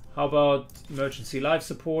 How about emergency life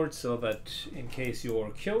support, so that in case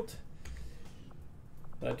you're killed,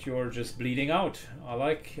 that you're just bleeding out. I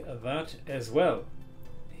like that as well.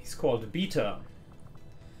 He's called Beta.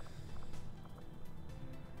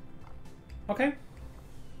 Okay.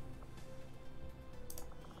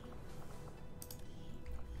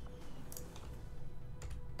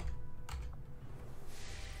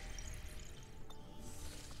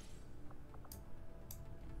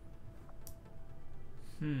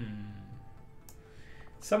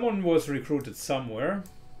 Someone was recruited somewhere.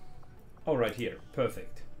 Oh, right here.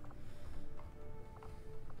 Perfect.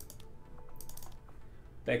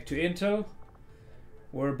 Back to Intel,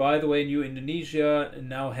 where, by the way, New Indonesia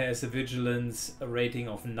now has a vigilance rating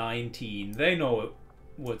of 19. They know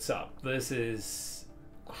what's up. This is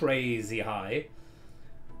crazy high.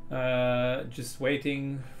 Just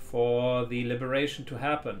waiting for the liberation to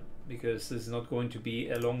happen, because this is not going to be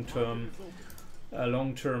a long-term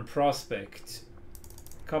prospect.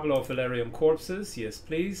 Couple of Valerium corpses, yes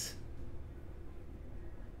please.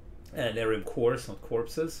 Valerium cores, not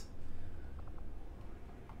corpses.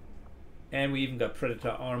 And we even got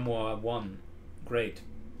Predator Armor 1. Great.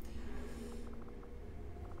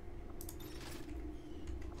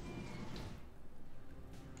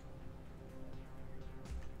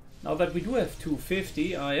 Now that we do have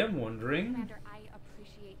 250, I am wondering. Commander, I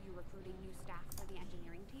appreciate you recruiting new staff for the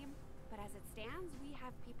engineering team, but as it stands, we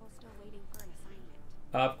have people still waiting for an assignment.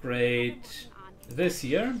 Upgrade this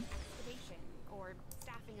year. Excavation or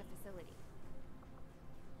staffing a facility.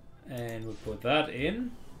 And we'll put that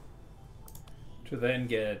in. To then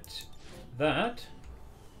get that.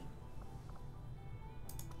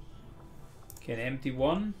 Okay, an empty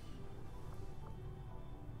one.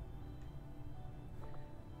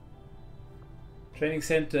 Training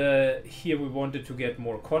center, here we wanted to get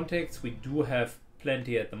more contacts. We do have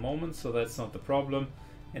plenty at the moment, so that's not the problem.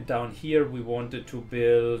 And down here we wanted to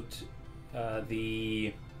build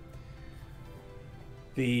the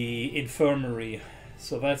infirmary.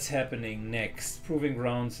 So that's happening next. Proving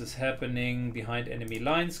grounds is happening behind enemy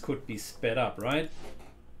lines. Could be sped up, right?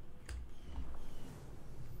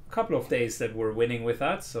 A couple of days that we're winning with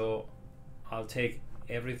that, so I'll take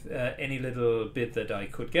any little bit that I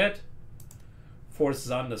could get. Forces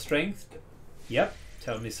under strength. Yep,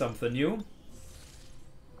 tell me something new.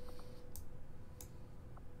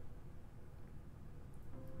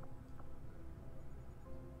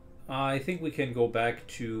 I think we can go back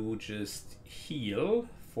to just heal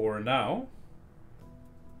for now.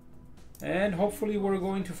 And hopefully we're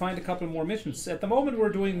going to find a couple more missions. At the moment we're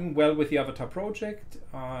doing well with the Avatar project.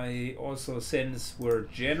 I also sense we're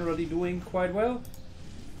generally doing quite well.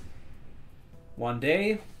 One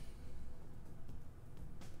day.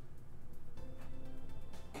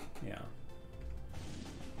 Yeah.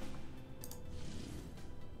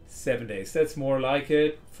 7 days. That's more like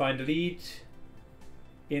it. Find elite.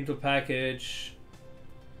 Intel package.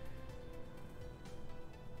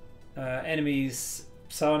 Enemies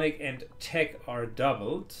Sonic and Tech are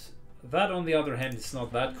doubled. That on the other hand is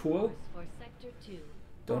not that cool. For Sector 2,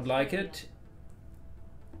 Don't like it.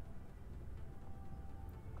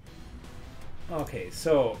 Okay,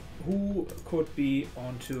 so who could be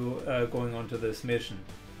onto going onto this mission?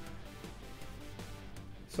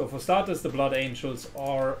 So for starters, the Blood Angels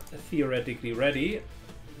are theoretically ready.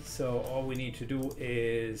 So all we need to do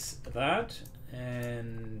is that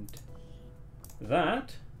and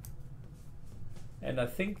that. And I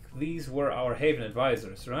think these were our Haven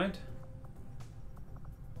advisors, right?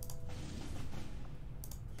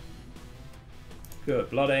 Good,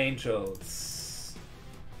 Blood Angels.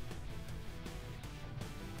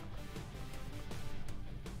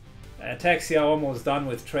 Ataxia almost done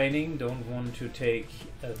with training. Don't want to take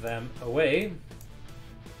them away.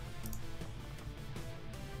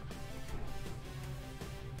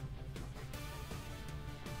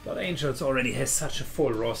 Blood Angels already has such a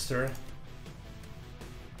full roster.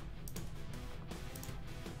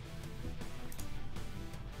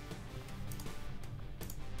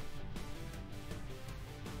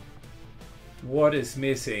 What is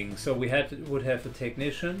missing? So we would have a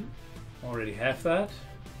technician. Already have that.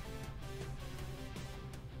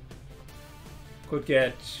 Could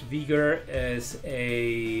get Vigor as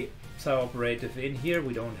a sub-operative in here.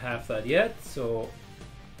 We don't have that yet, so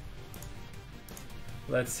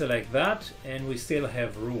let's select that, and we still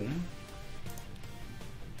have room.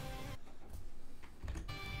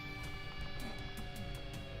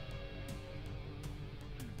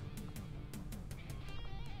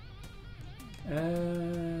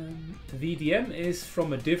 The DM is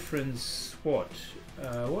from a different SWAT.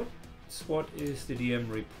 What SWAT is the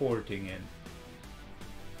DM reporting in?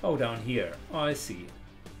 Oh, down here. Oh, I see.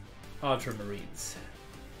 Ultramarines.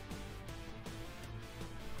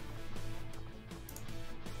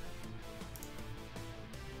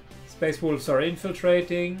 Space Wolves are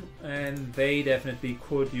infiltrating, and they definitely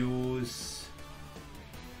could use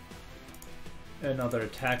another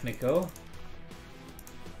technical.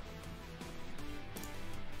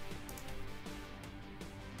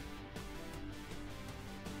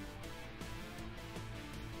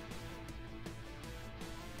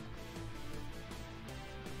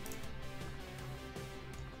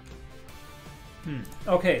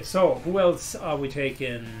 Okay, so who else are we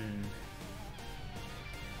taking?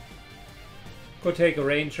 Could take a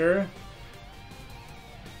ranger.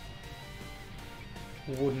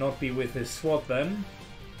 Who would not be with his SWAT then.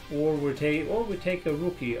 Or we take a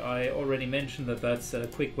rookie. I already mentioned that that's a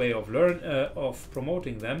quick way of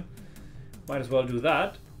promoting them. Might as well do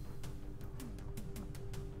that.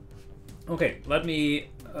 Okay, let me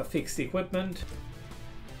fix the equipment.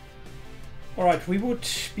 Alright, we would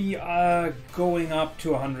be going up to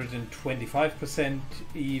 125%,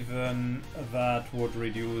 even that would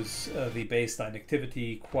reduce the baseline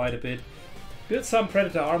activity quite a bit. Build some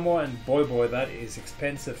Predator armor, and boy that is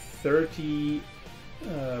expensive. 30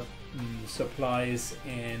 supplies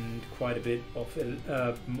and quite a bit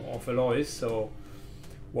of alloys, so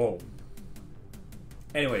whoa.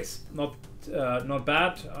 Anyways, not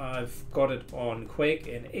bad. I've got it on Quake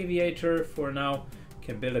and Aviator for now.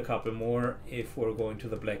 Can build a couple more if we're going to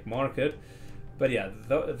the black market, but yeah,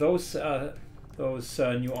 those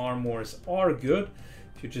new armors are good.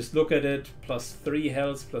 If you just look at it, plus 3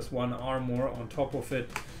 health, plus 1 armor on top of it,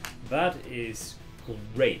 that is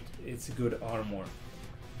great. It's a good armor.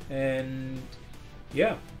 And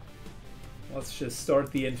yeah, let's just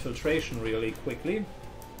start the infiltration really quickly.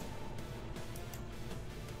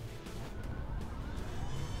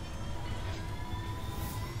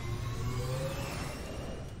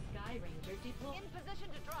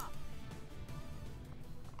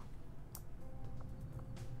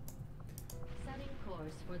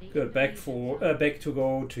 Good, back to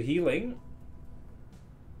go to healing.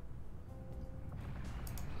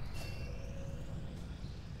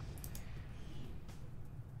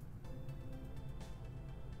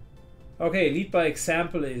 Okay, lead by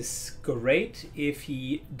example is great if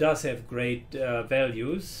he does have great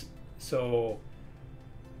values. So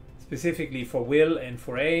specifically for will and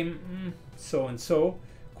for aim, so and so.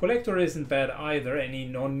 Collector isn't bad either. Any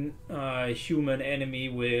non-human enemy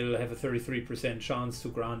will have a 33% chance to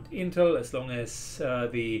grant intel as long as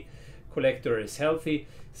the collector is healthy.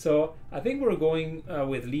 So I think we're going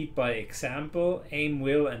with lead by example, aim,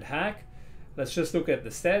 will, and hack. Let's just look at the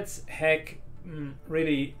stats. Hack,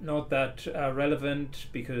 really not that relevant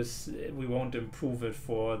because we won't improve it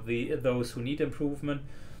for those who need improvement.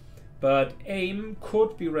 But aim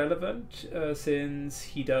could be relevant since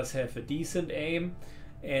he does have a decent aim.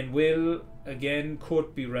 And will, again,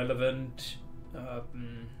 could be relevant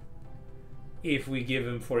if we give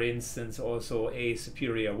him, for instance, also a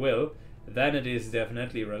superior will. Then it is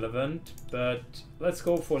definitely relevant. But let's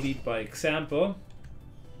go for lead by example.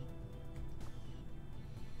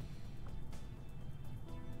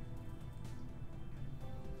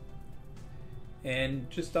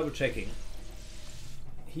 And just double checking.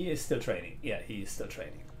 He is still training. Yeah, he is still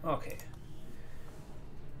training. Okay.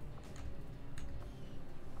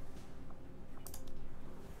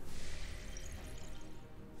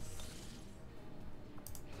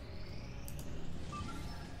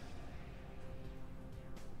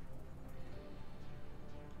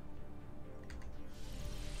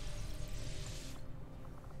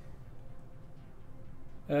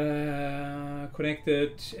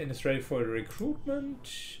 Connected and is ready for the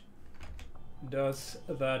recruitment. Does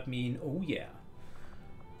that mean, oh yeah,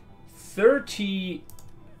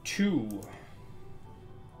 32.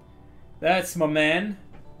 That's my man,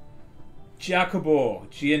 Jacobo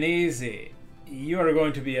Gianese. You are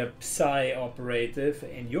going to be a Psy operative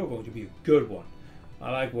and you're going to be a good one.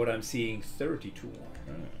 I like what I'm seeing, 32.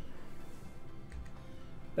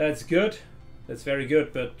 That's good. That's very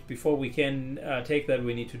good, but before we can take that,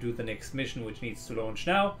 we need to do the next mission, which needs to launch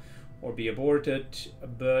now or be aborted.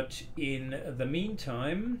 But in the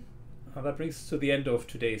meantime, that brings us to the end of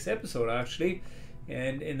today's episode, actually.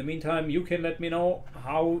 And in the meantime, you can let me know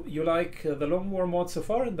how you like the Long War mod so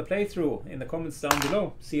far in the playthrough in the comments down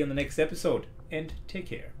below. See you in the next episode, and take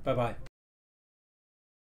care. Bye-bye.